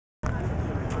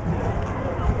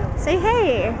Say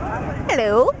hey.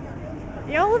 Hello.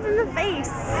 You're all up in the face.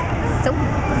 So,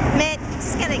 man,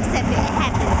 just gotta accept it. It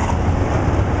happens.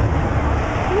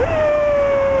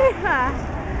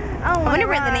 I wonder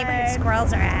where the neighborhood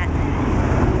squirrels are at.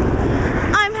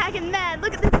 I'm hacking mad.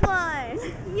 Look at this line.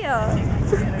 Yeah.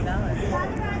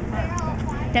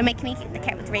 Don't make me get the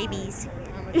cat with rabies.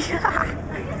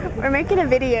 We're making a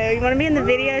video. You want to be in the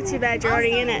video? Too bad you're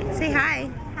already in it. Say hi.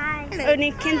 Hi. Oh,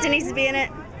 Kenzie needs to be in it.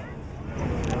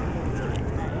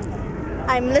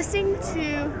 I'm listening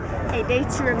to A Day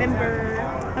to Remember.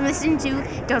 I'm listening to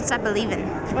Don't Stop Believing.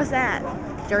 What's that?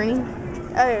 Journey.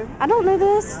 Oh, I don't know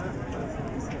this.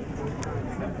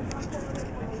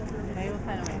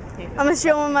 I'm gonna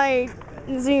show them my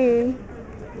Zune.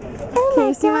 Oh, can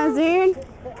you see my Zune?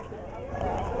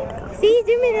 See,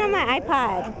 zoom in on my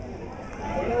iPod.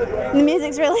 The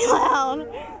music's really loud.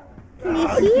 Can you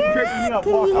hear it?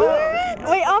 Can you hear it?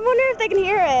 Wait, I wonder if they can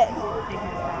hear it.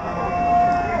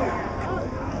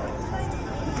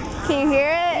 Can you hear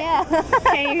it? Yeah.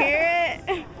 Can you hear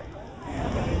it?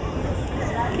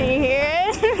 Can you hear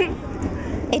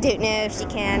it? I don't know if she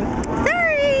can.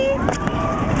 Sorry.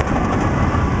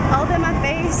 All in my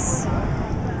face.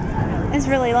 It's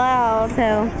really loud.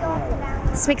 So,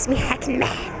 this makes me heckin'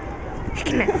 mad.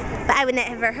 Heckin' mad. But I would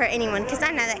never hurt anyone because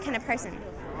I'm not that kind of person.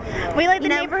 We like the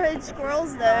neighborhood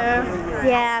squirrels though.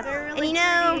 Yeah. They're And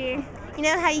really you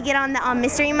know how you get on the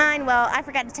Mystery Mind? Well, I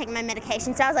forgot to take my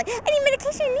medication, so I was like, I need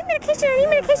medication, I need medication, I need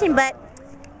medication, but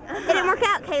it didn't work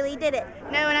out, Kaylee, did it?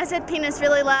 No, and I said penis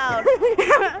really loud.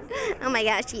 Oh my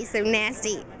gosh, she's so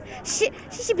nasty. She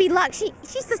should be locked.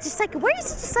 She's such a psycho. Where is she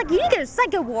such a psycho? You need to go to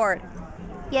psycho ward.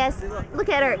 Yes, look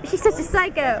at her. She's such a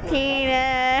psycho.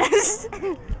 Penis.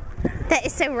 That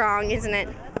is so wrong, isn't it?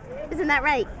 Isn't that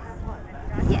right?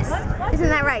 Yes. Isn't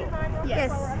that right?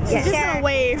 Yes. She's Yes. just gonna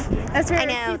wave. That's her I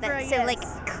know, super, that's so yes. like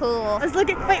cool. Let's look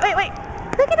at. Wait.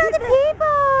 Look at all the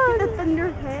people. The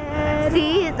Thunderhead.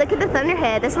 See, look at the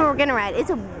Thunderhead. That's what we're gonna ride. It's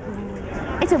a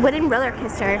wooden roller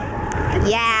coaster.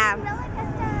 Yeah.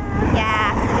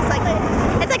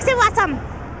 Yeah. It's like so awesome.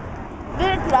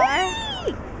 Good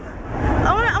eye.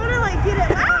 I wanna like get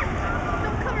it. Ah!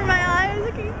 Don't cover my eyes.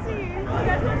 I can't see.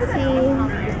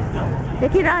 See.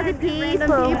 Look at all the Random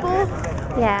people.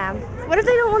 Yeah. What if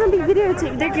they don't want to be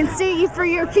videotaped? They can sue you for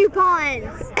your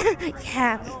coupons.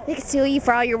 Yeah. They can sue you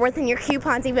for all your worth and your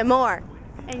coupons even more.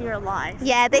 And your life.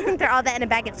 Yeah, they think they're all that in a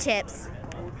bag of chips.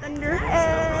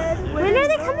 Thunderhead. When are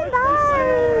they coming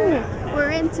by?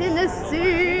 We're in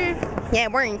Tennessee. Yeah,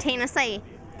 we're in Tennessee.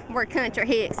 We're country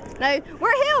hicks. No,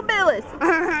 we're hillbillies.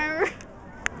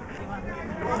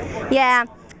 Yeah.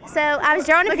 So I was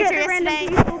drawing a Look picture at the random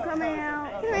yesterday. people coming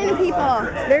out. Random people.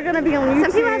 They're gonna be on YouTube.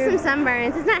 Some people have some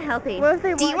sunburns. It's not healthy. What if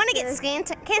they Do you watch want to get this? skin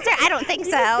cancer? I don't think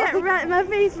You just got so. right in my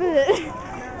face with it.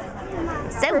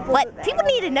 So what? People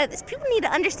need to know this. People need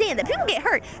to understand that people get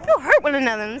hurt. People hurt one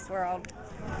another in this world.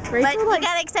 But you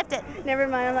gotta accept it. Never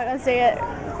mind, I'm not gonna say it.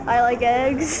 I like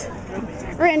eggs.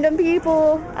 Random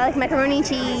people. I like macaroni and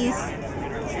cheese.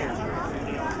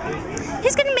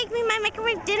 Who's gonna make me my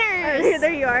microwave dinners? Oh,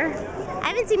 there you are. I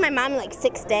haven't seen my mom in like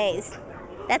 6 days.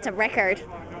 That's a record.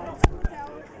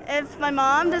 If my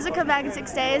mom doesn't come back in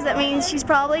 6 days, that means she's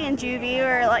probably in juvie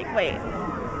or like, wait.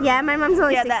 Yeah, my mom's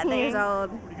only Yeah, that 16 years thing.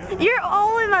 old. You're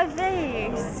all in my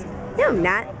face. No, I'm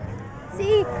not.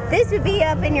 See, this would be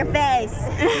up in your face.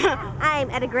 I'm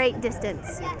at a great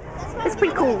distance. It's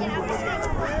pretty cool. Yay,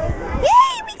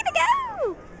 we gotta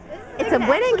go! It's a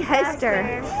wooden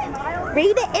coaster.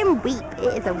 Read it and weep.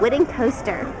 It is a wooden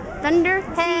coaster.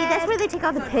 Thunderhead. See, that's where they take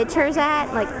all the pictures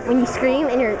at. Like when you scream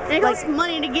and you're It like, costs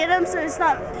money to get them, so it's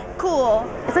not cool.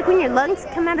 it's like when your lungs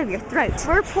come out of your throat.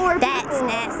 We're poor That's people.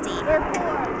 nasty. We're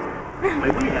poor.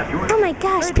 Oh my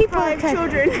gosh, We're people are deprived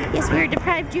children. Yes, we are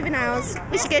deprived juveniles.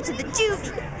 We should go to the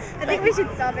juke. I think we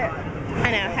should stop it. I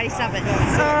know. How do you stop it?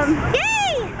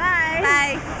 Yay! Bye.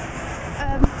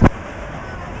 Bye.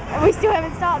 We still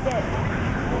haven't stopped it.